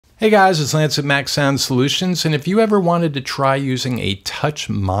Hey guys, it's Lance at Mac Sound Solutions, and if you ever wanted to try using a touch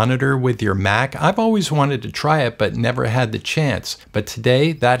monitor with your Mac, I've always wanted to try it but never had the chance. But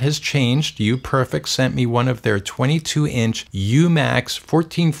today that has changed. Uperfect sent me one of their 22-inch Umax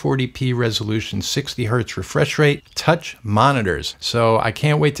 1440p resolution 60 Hz refresh rate touch monitors. So I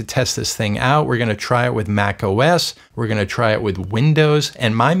can't wait to test this thing out. We're going to try it with Mac OS. We're going to try it with Windows,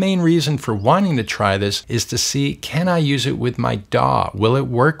 and my main reason for wanting to try this is to see, can I use it with my DAW? Will it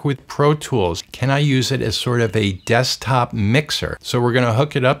work with Pro Tools? Can I use it as sort of a desktop mixer? So we're going to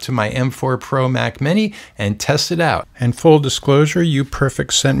hook it up to my M4 Pro Mac Mini and test it out. And full disclosure,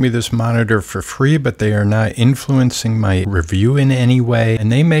 Uperfect sent me this monitor for free, but they are not influencing my review in any way. And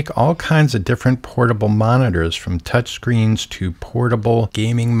they make all kinds of different portable monitors, from touchscreens to portable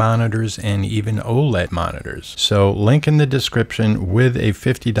gaming monitors and even OLED monitors. So link in the description with a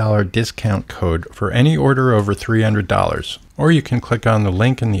 $50 discount code for any order over $300. Or you can click on the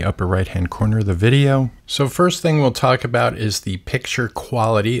link in the upper right hand corner of the video. So first thing we'll talk about is the picture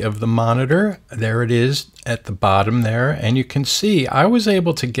quality of the monitor. There it is at the bottom there, and you can see I was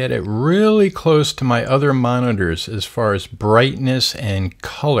able to get it really close to my other monitors as far as brightness and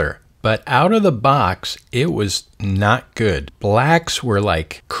color. But out of the box, it was not good. Blacks were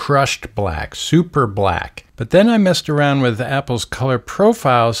like crushed black, super black. But then I messed around with Apple's color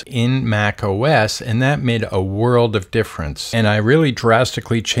profiles in Mac OS, and that made a world of difference. And I really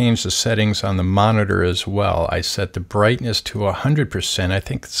drastically changed the settings on the monitor as well. I set the brightness to 100%. I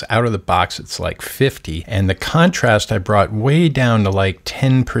think it's out of the box, it's like 50. And the contrast I brought way down to like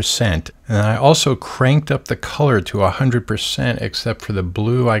 10%. And I also cranked up the color to 100%, except for the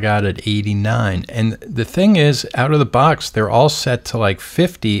blue I got at 89. And the thing is, out of the box, they're all set to like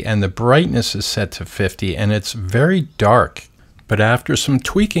 50, and the brightness is set to 50, and it's very dark. But after some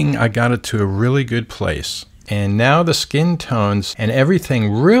tweaking, I got it to a really good place. And now the skin tones and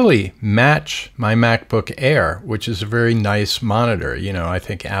everything really match my MacBook Air, which is a very nice monitor. You know, I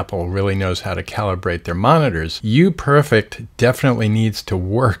think Apple really knows how to calibrate their monitors. Uperfect definitely needs to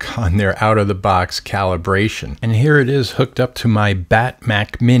work on their out-of-the-box calibration. And here it is hooked up to my Bat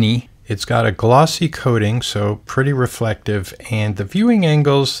Mac Mini. It's got a glossy coating, so pretty reflective, and the viewing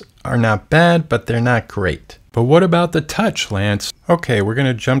angles are not bad, but they're not great. But what about the touch, Lance? Okay, we're going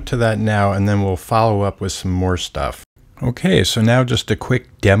to jump to that now, and then we'll follow up with some more stuff. Okay, so now just a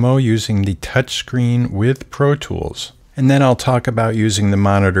quick demo using the touchscreen with Pro Tools. And then I'll talk about using the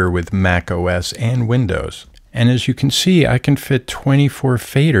monitor with Mac OS and Windows. And as you can see, I can fit 24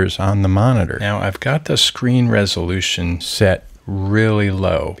 faders on the monitor. Now I've got the screen resolution set really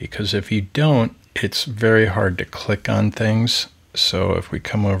low, because if you don't, it's very hard to click on things. So if we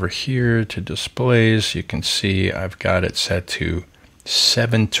come over here to displays, you can see I've got it set to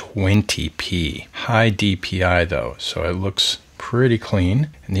 720p, high DPI though, so it looks pretty clean.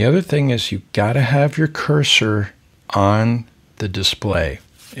 And the other thing is, you gotta have your cursor on the display.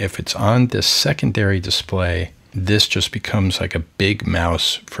 If it's on this secondary display, this just becomes like a big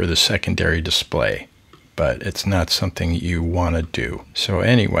mouse for the secondary display, but it's not something you want to do. So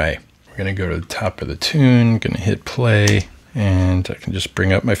anyway, we're going to go to the top of the tune, going to hit play, and I can just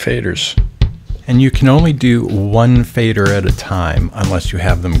bring up my faders. And you can only do one fader at a time, unless you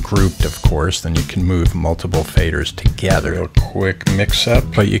have them grouped, of course. Then you can move multiple faders together. Real quick mix up,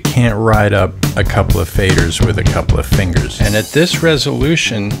 but you can't ride up a couple of faders with a couple of fingers. And at this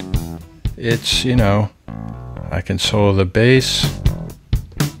resolution, it's, you know, I can solo the bass,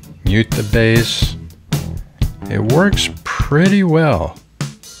 mute the bass. It works pretty well,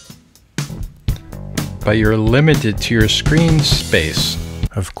 but you're limited to your screen space.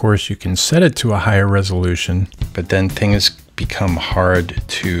 Of course, you can set it to a higher resolution, but then things become hard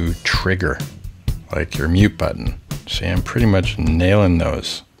to trigger, like your mute button. See, I'm pretty much nailing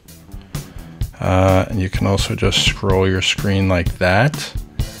those. And you can also just scroll your screen like that.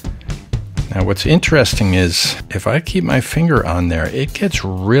 Now what's interesting is, if I keep my finger on there, it gets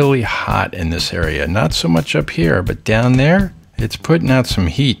really hot in this area. Not so much up here, but down there, it's putting out some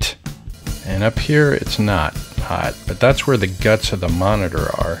heat. And up here, it's not hot, but that's where the guts of the monitor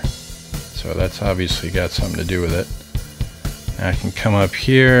are. So that's obviously got something to do with it. Now I can come up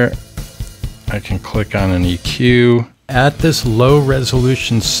here, I can click on an EQ. At this low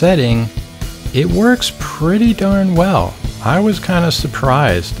resolution setting, it works pretty darn well. I was kind of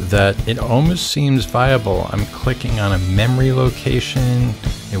surprised that it almost seems viable. I'm clicking on a memory location,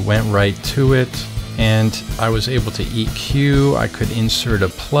 it went right to it, and I was able to EQ, I could insert a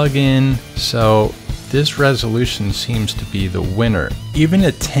plugin, so this resolution seems to be the winner. Even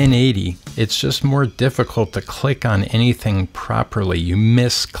at 1080, it's just more difficult to click on anything properly. You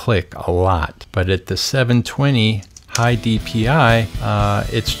misclick a lot. But at the 720, high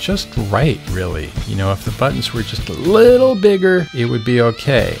DPI, it's just right, really. You know, if the buttons were just a little bigger, it would be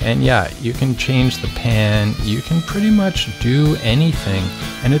okay. And yeah, you can change the pan, you can pretty much do anything,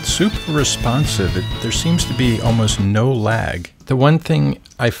 and it's super responsive. There seems to be almost no lag. The one thing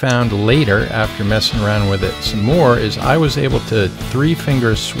I found later, after messing around with it some more, is I was able to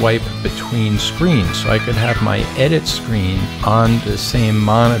 3-finger swipe between screens, so I could have my edit screen on the same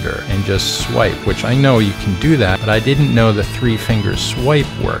monitor and just swipe, which I know you can do that, but I didn't know the 3-finger swipe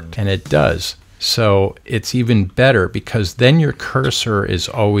worked, and it does. So it's even better because then your cursor is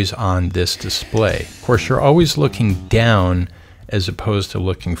always on this display. Of course, you're always looking down as opposed to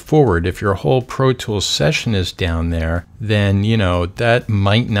looking forward. If your whole Pro Tools session is down there, then, you know, that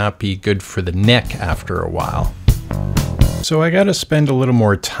might not be good for the neck after a while. So I got to spend a little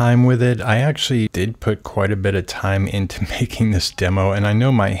more time with it. I actually did put quite a bit of time into making this demo, and I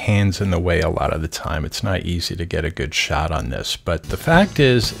know my hand's in the way a lot of the time. It's not easy to get a good shot on this, but the fact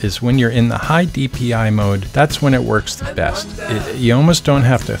is when you're in the high DPI mode, that's when it works the best. You almost don't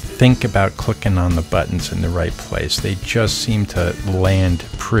have to think about clicking on the buttons in the right place. They just seem to land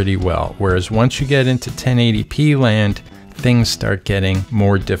pretty well. Whereas once you get into 1080p land, things start getting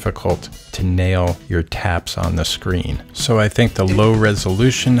more difficult to nail your taps on the screen. So I think the low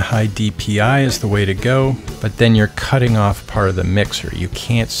resolution, high DPI is the way to go, but then you're cutting off part of the mixer. You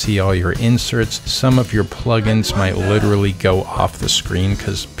can't see all your inserts. Some of your plugins might literally go off the screen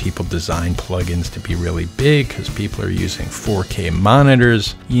because people design plugins to be really big because people are using 4K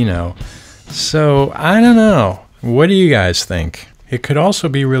monitors, you know. So I don't know. What do you guys think? It could also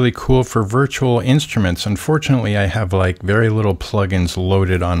be really cool for virtual instruments. Unfortunately, I have like very little plugins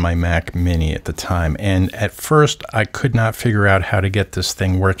loaded on my Mac Mini at the time. And at first, I could not figure out how to get this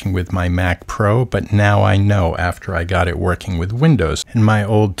thing working with my Mac Pro, but now I know after I got it working with Windows in my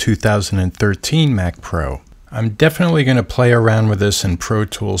old 2013 Mac Pro. I'm definitely going to play around with this in Pro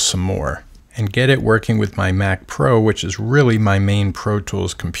Tools some more and get it working with my Mac Pro, which is really my main Pro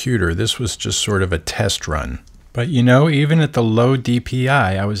Tools computer. This was just sort of a test run. But you know, even at the low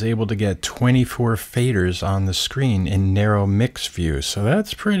DPI, I was able to get 24 faders on the screen in narrow mix view, so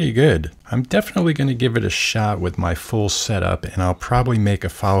that's pretty good. I'm definitely going to give it a shot with my full setup, and I'll probably make a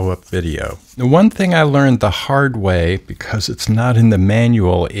follow-up video. The one thing I learned the hard way, because it's not in the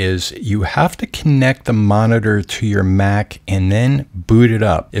manual, is you have to connect the monitor to your Mac and then boot it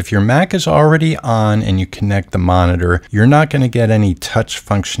up. If your Mac is already on and you connect the monitor, you're not going to get any touch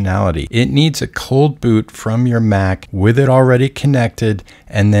functionality. It needs a cold boot from your Mac with it already connected,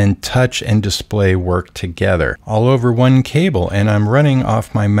 and then touch and display work together all over one cable. And I'm running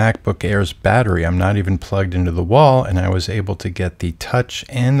off my MacBook Air's battery. I'm not even plugged into the wall, and I was able to get the touch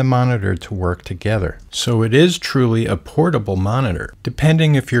and the monitor to work together. So it is truly a portable monitor,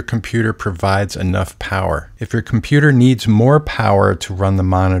 depending if your computer provides enough power. If your computer needs more power to run the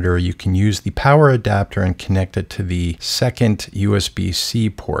monitor, you can use the power adapter and connect it to the second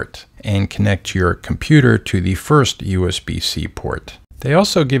USB-C port and connect your computer to the first USB-C port. They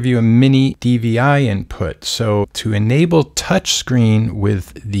also give you a mini DVI input. So to enable touchscreen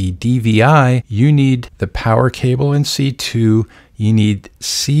with the DVI, you need the power cable in C2. You need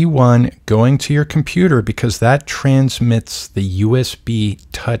C1 going to your computer because that transmits the USB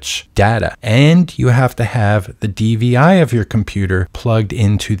touch data. And you have to have the DVI of your computer plugged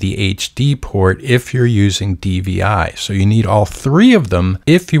into the HD port if you're using DVI. So you need all three of them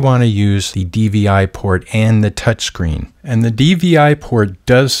if you want to use the DVI port and the touchscreen. And the DVI port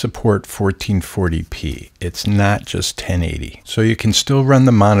does support 1440p. It's not just 1080. So you can still run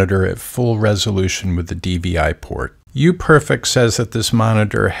the monitor at full resolution with the DVI port. Uperfect says that this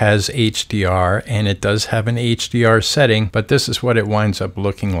monitor has HDR, and it does have an HDR setting, but this is what it winds up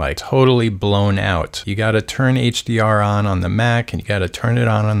looking like. Totally blown out. You got to turn HDR on the Mac, and you got to turn it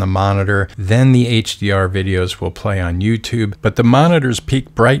on the monitor. Then the HDR videos will play on YouTube, but the monitor's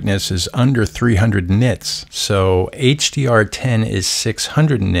peak brightness is under 300 nits. So HDR10 is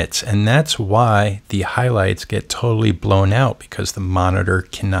 600 nits, and that's why the highlights get totally blown out because the monitor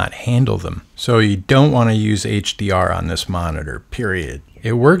cannot handle them. So you don't want to use HDR on this monitor, period.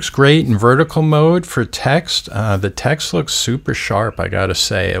 It works great in vertical mode for text. The text looks super sharp, I gotta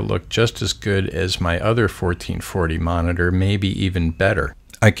say. It looked just as good as my other 1440 monitor, maybe even better.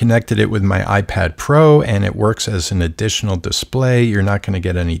 I connected it with my iPad Pro and it works as an additional display. You're not going to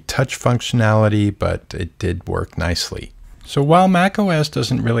get any touch functionality, but it did work nicely. So while macOS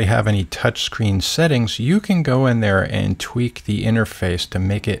doesn't really have any touchscreen settings, you can go in there and tweak the interface to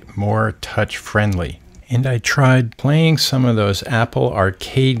make it more touch friendly. And I tried playing some of those Apple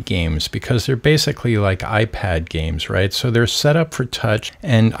arcade games because they're basically like iPad games, right? So they're set up for touch,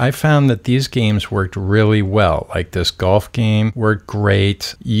 and I found that these games worked really well. Like this golf game worked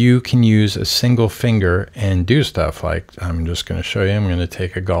great. You can use a single finger and do stuff like, I'm just going to show you, I'm going to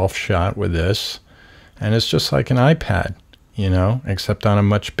take a golf shot with this, and it's just like an iPad, you know, except on a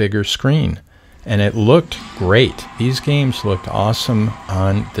much bigger screen. And it looked great. These games looked awesome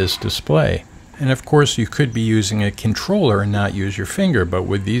on this display. And of course, you could be using a controller and not use your finger, but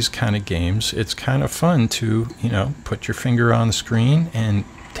with these kind of games, it's kind of fun to, you know, put your finger on the screen and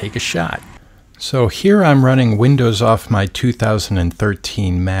take a shot. So here I'm running Windows off my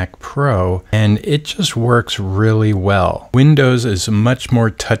 2013 Mac Pro, and it just works really well. Windows is much more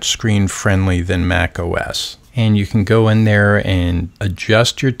touchscreen friendly than Mac OS. And you can go in there and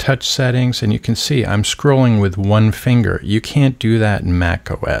adjust your touch settings, and you can see I'm scrolling with one finger. You can't do that in Mac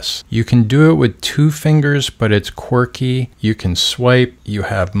OS. You can do it with two fingers, but it's quirky. You can swipe, you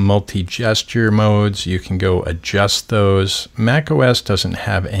have multi-gesture modes, you can go adjust those. Mac OS doesn't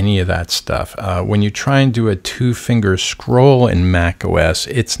have any of that stuff. When you try and do a two-finger scroll in Mac OS,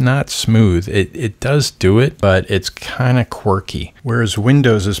 it's not smooth. It does do it, but it's kind of quirky. Whereas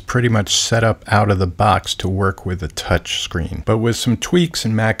Windows is pretty much set up out of the box to work with a touch screen. But with some tweaks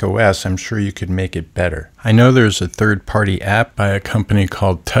in Mac OS, I'm sure you could make it better. I know there's a third-party app by a company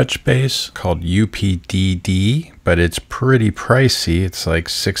called Touchbase called UPDD, but it's pretty pricey. It's like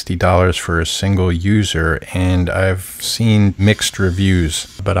 $60 for a single user, and I've seen mixed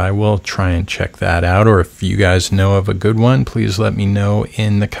reviews, but I will try and check that out. Or if you guys know of a good one, please let me know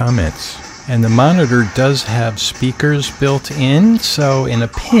in the comments. And the monitor does have speakers built in, so in a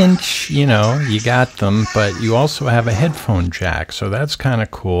pinch, you know, you got them, but you also have a headphone jack, so that's kind of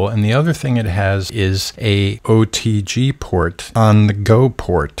cool. And the other thing it has is a OTG port on the Go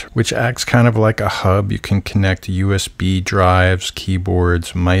port, which acts kind of like a hub. You can connect USB drives,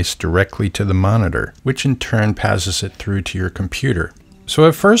 keyboards, mice directly to the monitor, which in turn passes it through to your computer. So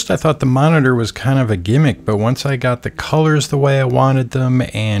at first I thought the monitor was kind of a gimmick, but once I got the colors the way I wanted them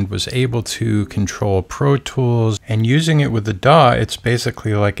and was able to control Pro Tools and using it with the DAW, it's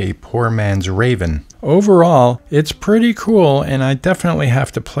basically like a poor man's Raven. Overall, it's pretty cool, and I definitely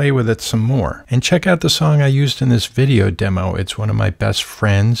have to play with it some more. And check out the song I used in this video demo. It's one of my best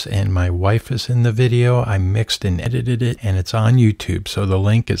friends, and my wife is in the video. I mixed and edited it, and it's on YouTube, so the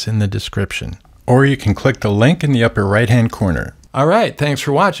link is in the description. Or you can click the link in the upper right-hand corner. All right, thanks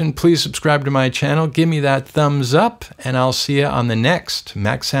for watching. Please subscribe to my channel, give me that thumbs up, and I'll see you on the next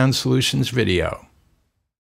Mac Sound Solutions video.